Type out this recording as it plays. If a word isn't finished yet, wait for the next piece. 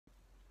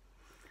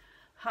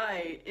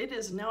Hi, it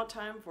is now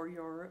time for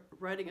your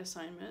writing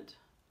assignment.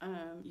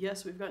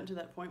 Yes, we've gotten to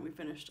that point. We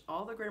finished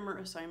all the grammar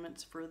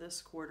assignments for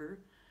this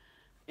quarter,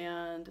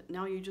 and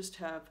now you just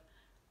have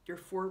your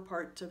 4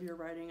 parts of your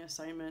writing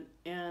assignment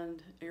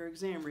and your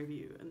exam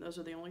review, and those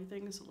are the only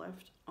things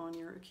left on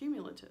your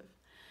accumulative.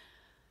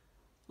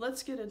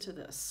 Let's get into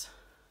this.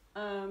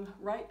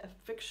 Write a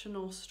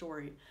fictional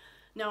story.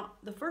 Now,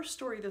 the first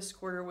story this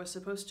quarter was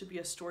supposed to be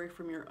a story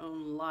from your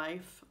own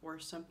life or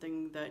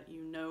something that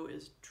you know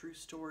is true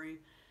story.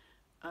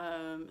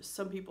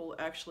 Some people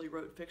actually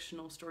wrote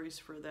fictional stories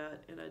for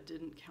that, and I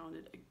didn't count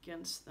it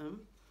against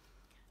them.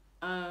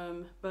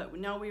 But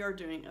now we are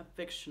doing a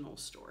fictional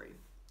story.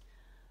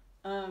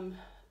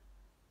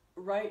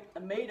 Write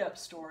a made-up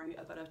story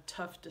about a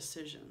tough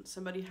decision.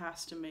 Somebody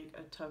has to make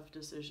a tough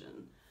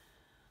decision.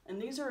 And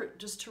these are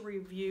just to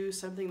review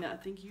something that I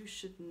think you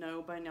should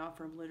know by now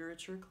from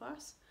literature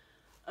class.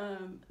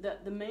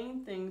 That the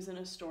main things in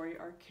a story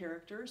are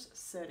characters,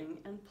 setting,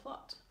 and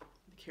plot.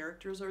 The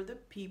characters are the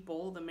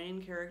people. The main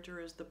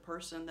character is the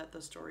person that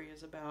the story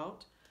is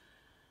about.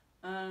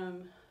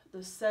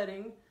 The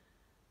setting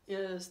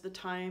is the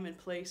time and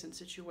place and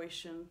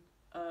situation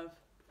of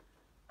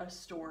a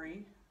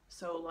story.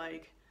 So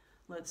like,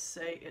 let's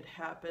say it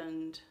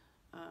happened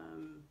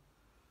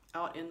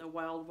out in the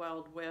wild,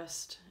 wild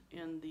west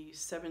in the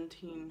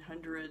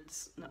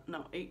 1800s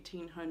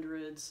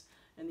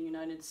in the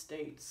United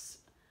States.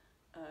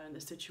 And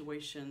the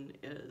situation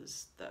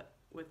is that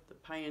with the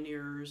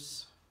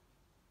pioneers,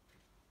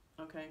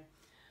 okay,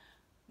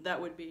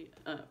 that would be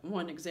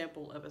one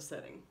example of a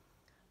setting.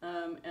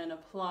 And a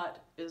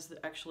plot is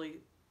actually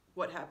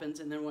what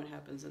happens and then what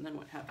happens and then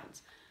what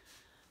happens.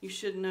 You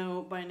should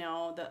know by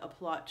now that a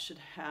plot should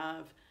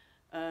have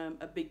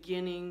a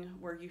beginning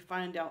where you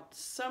find out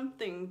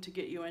something to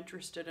get you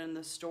interested in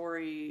the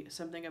story,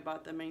 something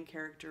about the main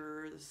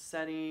character, the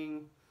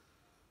setting,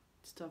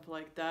 stuff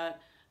like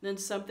that. Then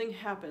something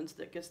happens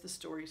that gets the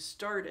story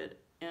started,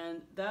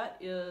 and that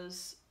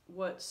is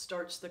what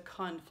starts the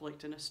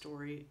conflict in a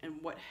story, and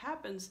what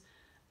happens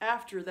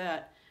after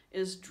that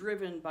is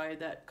driven by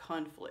that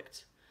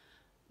conflict.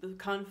 The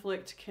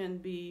conflict can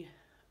be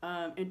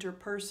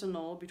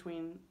interpersonal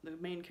between the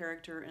main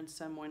character and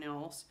someone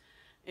else.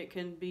 It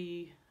can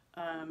be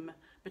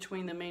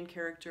between the main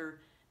character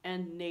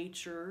and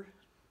nature,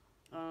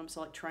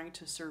 so like trying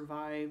to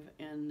survive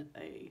in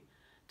a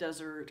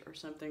desert or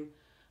something.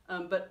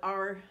 But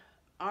our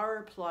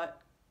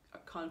plot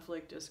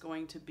conflict is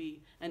going to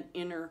be an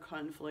inner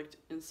conflict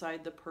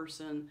inside the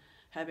person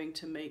having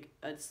to make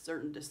a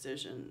certain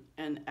decision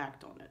and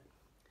act on it.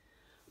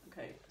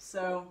 Okay,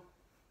 so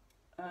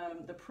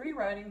the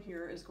pre-writing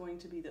here is going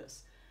to be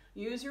this.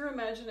 Use your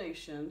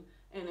imagination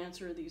and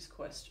answer these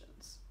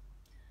questions.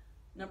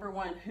 Number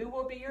 1, who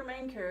will be your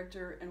main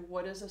character and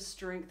what is a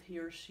strength he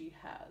or she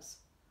has?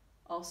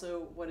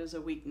 Also, what is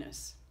a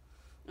weakness?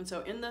 And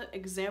so in the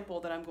example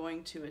that I'm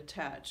going to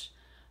attach,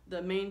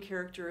 the main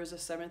character is a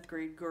 7th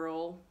grade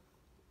girl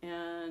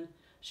and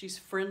she's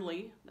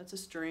friendly, that's a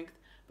strength,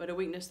 but a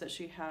weakness that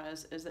she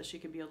has is that she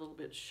can be a little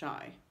bit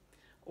shy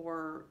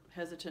or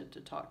hesitant to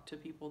talk to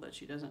people that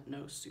she doesn't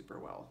know super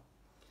well.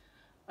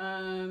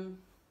 And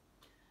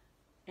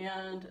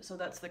so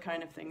that's the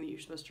kind of thing that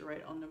you're supposed to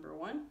write on number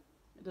 1.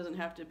 It doesn't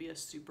have to be a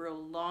super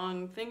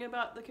long thing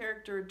about the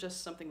character,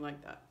 just something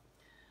like that.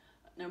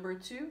 Number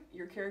 2,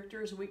 your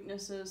character's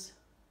weaknesses,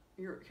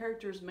 your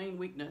character's main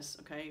weakness,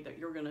 okay, that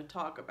you're going to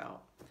talk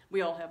about. We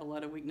all have a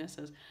lot of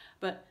weaknesses,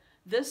 but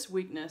this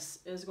weakness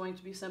is going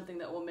to be something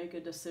that will make a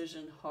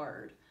decision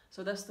hard.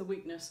 So that's the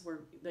weakness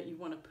that you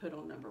want to put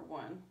on number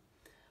 1.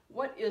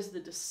 What is the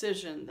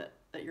decision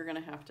that you're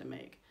going to have to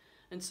make?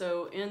 And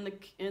so in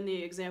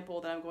the example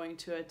that I'm going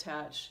to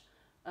attach,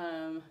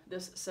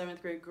 this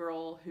 7th grade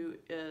girl who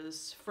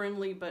is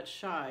friendly but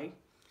shy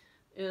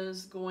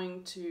is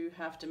going to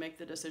have to make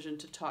the decision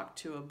to talk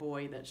to a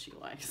boy that she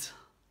likes.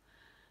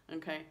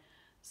 Okay,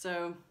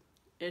 so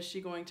is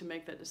she going to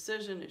make that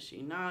decision? Is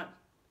she not?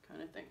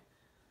 Kind of thing.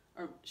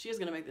 Or she is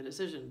going to make the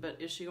decision, but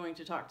is she going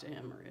to talk to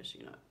him or is she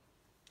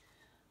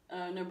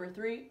not? Number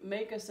 3,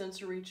 make a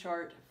sensory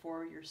chart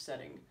for your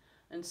setting.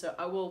 And so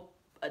I will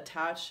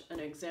attach an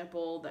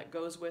example that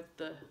goes with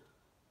the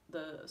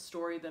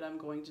story that I'm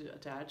going to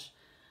attach.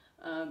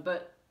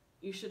 But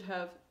you should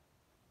have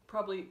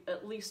probably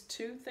at least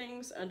 2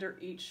 things under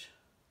each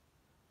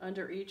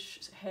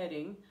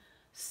heading.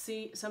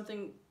 See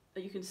something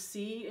that you can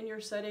see in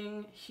your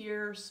setting,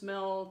 hear,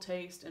 smell,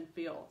 taste, and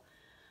feel.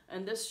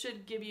 And this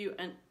should give you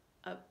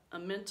a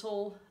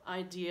mental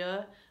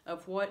idea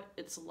of what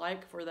it's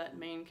like for that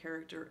main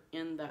character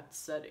in that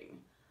setting.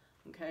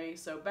 Okay,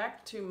 so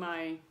back to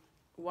my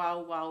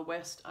Wild Wild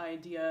West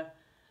idea,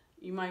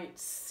 you might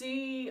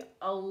see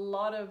a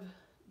lot of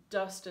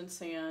dust and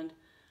sand.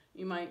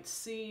 You might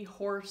see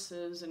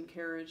horses and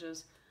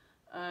carriages.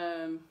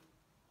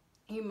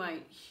 You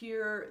might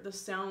hear the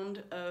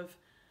sound of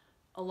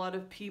a lot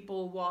of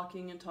people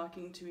walking and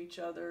talking to each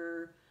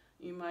other.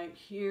 You might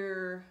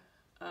hear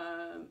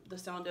the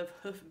sound of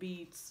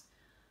hoofbeats.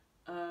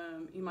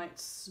 You might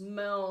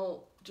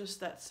smell just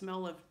that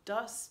smell of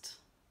dust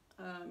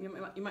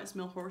You might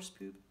smell horse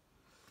poop.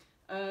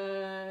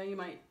 You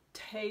might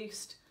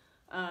taste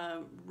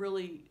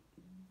really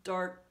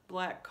dark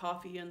black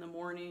coffee in the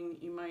morning.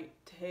 You might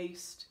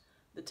taste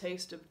the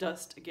taste of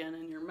dust again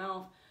in your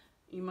mouth.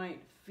 You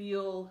might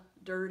feel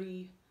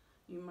dirty.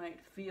 You might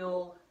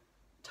feel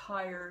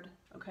tired.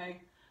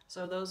 Okay,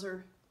 so those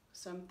are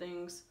some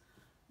things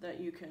that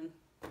you can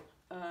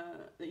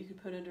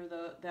put under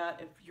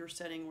that if your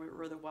setting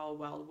were the Wild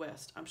Wild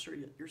West. I'm sure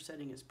your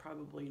setting is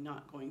probably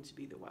not going to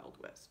be the Wild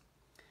West.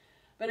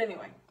 But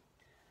anyway,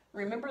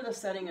 remember the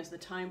setting is the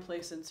time,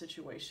 place, and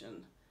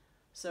situation.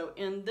 So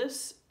in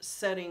this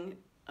setting,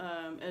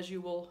 as you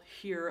will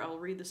hear, I'll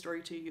read the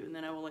story to you and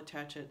then I will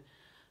attach it.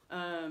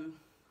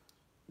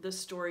 This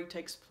story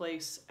takes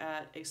place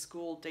at a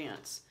school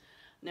dance.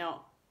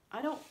 Now,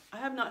 I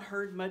have not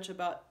heard much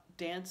about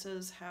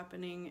dances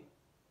happening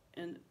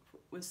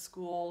with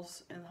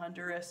schools in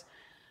Honduras,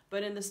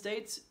 but in the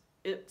States,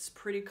 it's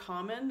pretty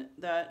common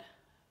that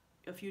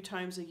a few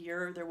times a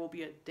year there will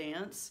be a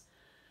dance,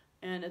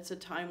 and it's a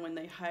time when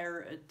they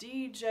hire a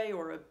DJ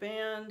or a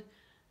band,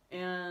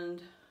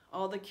 and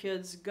all the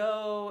kids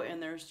go,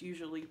 and there's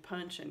usually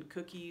punch and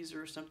cookies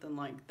or something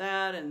like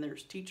that, and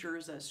there's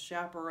teachers as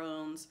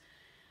chaperones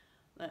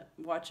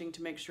watching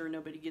to make sure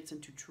nobody gets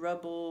into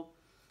trouble,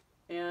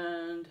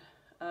 and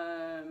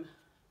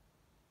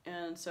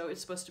so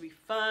it's supposed to be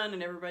fun,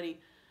 and everybody's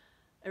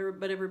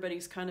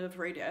kind of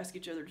afraid to ask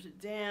each other to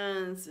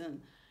dance,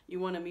 and you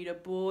want to meet a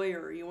boy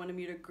or you want to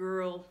meet a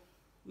girl,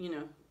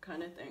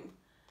 kind of thing.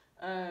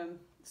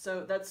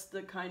 So that's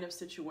the kind of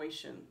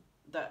situation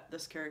that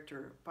this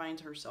character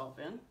finds herself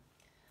in.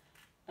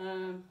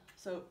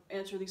 So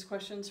answer these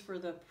questions for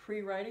the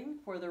pre-writing.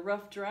 For the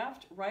rough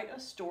draft, write a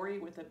story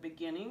with a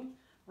beginning,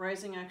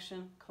 rising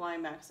action,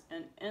 climax,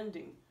 and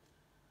ending.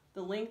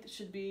 The length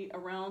should be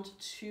around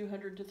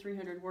 200 to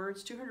 300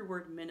 words, 200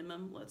 word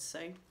minimum, let's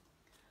say.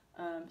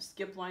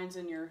 Skip lines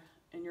in your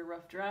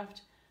rough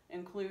draft.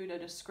 Include a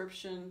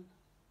description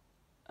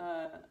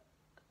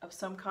of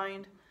some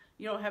kind.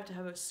 You don't have to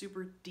have a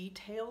super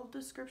detailed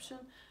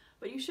description,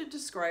 but you should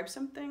describe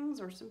some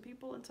things or some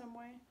people in some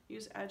way.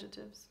 Use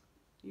adjectives.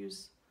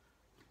 Use,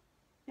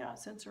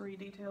 sensory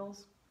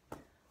details.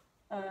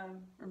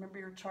 Remember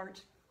your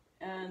chart.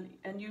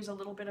 And use a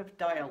little bit of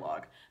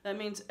dialogue. That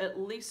means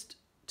at least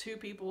 2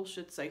 people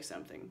should say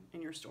something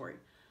in your story.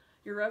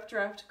 Your rough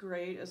draft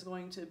grade is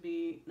going to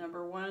be,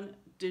 number 1,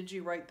 did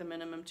you write the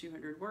minimum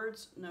 200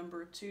 words?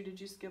 Number 2,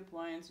 did you skip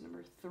lines?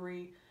 Number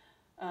 3,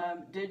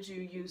 did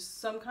you use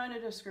some kind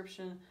of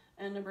description?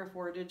 And number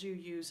 4, did you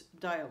use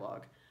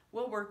dialogue?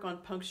 We'll work on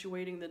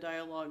punctuating the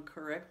dialogue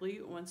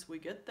correctly once we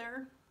get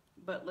there,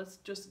 but let's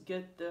just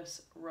get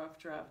this rough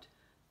draft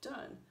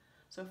done.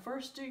 So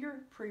first do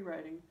your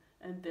pre-writing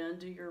and then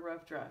do your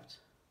rough draft.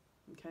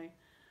 Okay?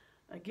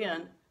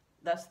 Again,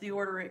 that's the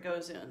order it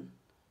goes in.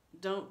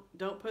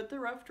 Don't put the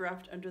rough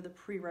draft under the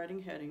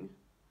pre-writing heading,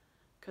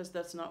 because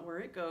that's not where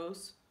it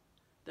goes.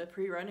 The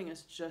pre-writing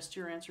is just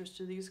your answers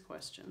to these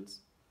questions.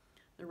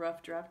 The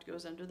rough draft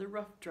goes under the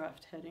rough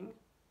draft heading.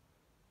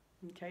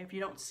 Okay, if you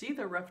don't see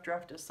the rough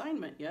draft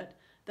assignment yet,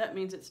 that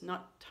means it's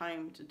not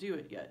time to do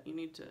it yet. You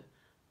need to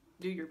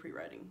do your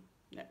pre-writing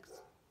next.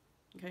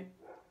 Okay,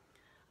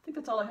 I think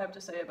that's all I have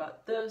to say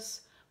about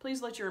this.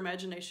 Please let your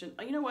imagination,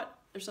 you know what,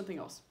 there's something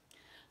else.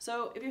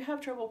 So if you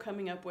have trouble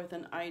coming up with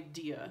an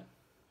idea,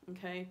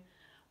 okay,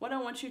 what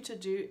I want you to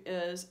do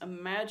is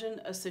imagine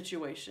a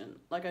situation,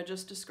 like I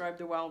just described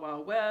the Wild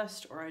Wild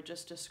West, or I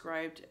just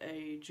described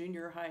a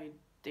junior high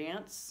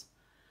dance.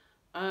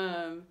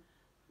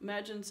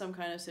 Imagine some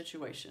kind of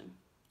situation.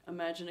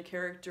 Imagine a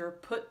character,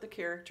 put the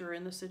character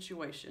in the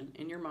situation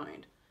in your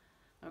mind,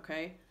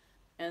 okay?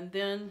 And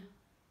then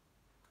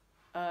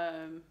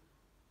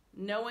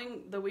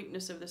knowing the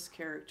weakness of this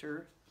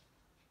character,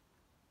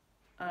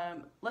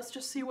 let's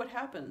just see what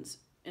happens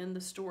in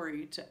the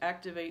story to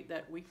activate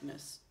that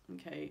weakness,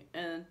 okay?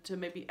 And to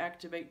maybe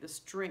activate the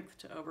strength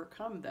to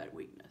overcome that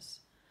weakness.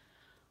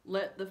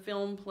 Let the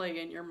film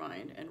play in your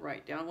mind and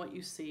write down what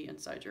you see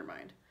inside your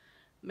mind.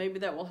 Maybe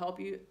that will help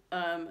you.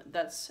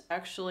 That's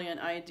actually an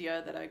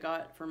idea that I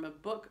got from a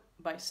book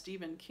by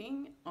Stephen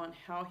King on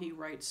how he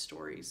writes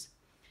stories.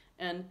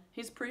 And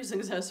he's pretty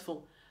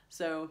successful,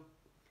 so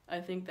I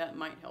think that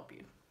might help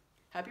you.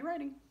 Happy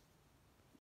writing!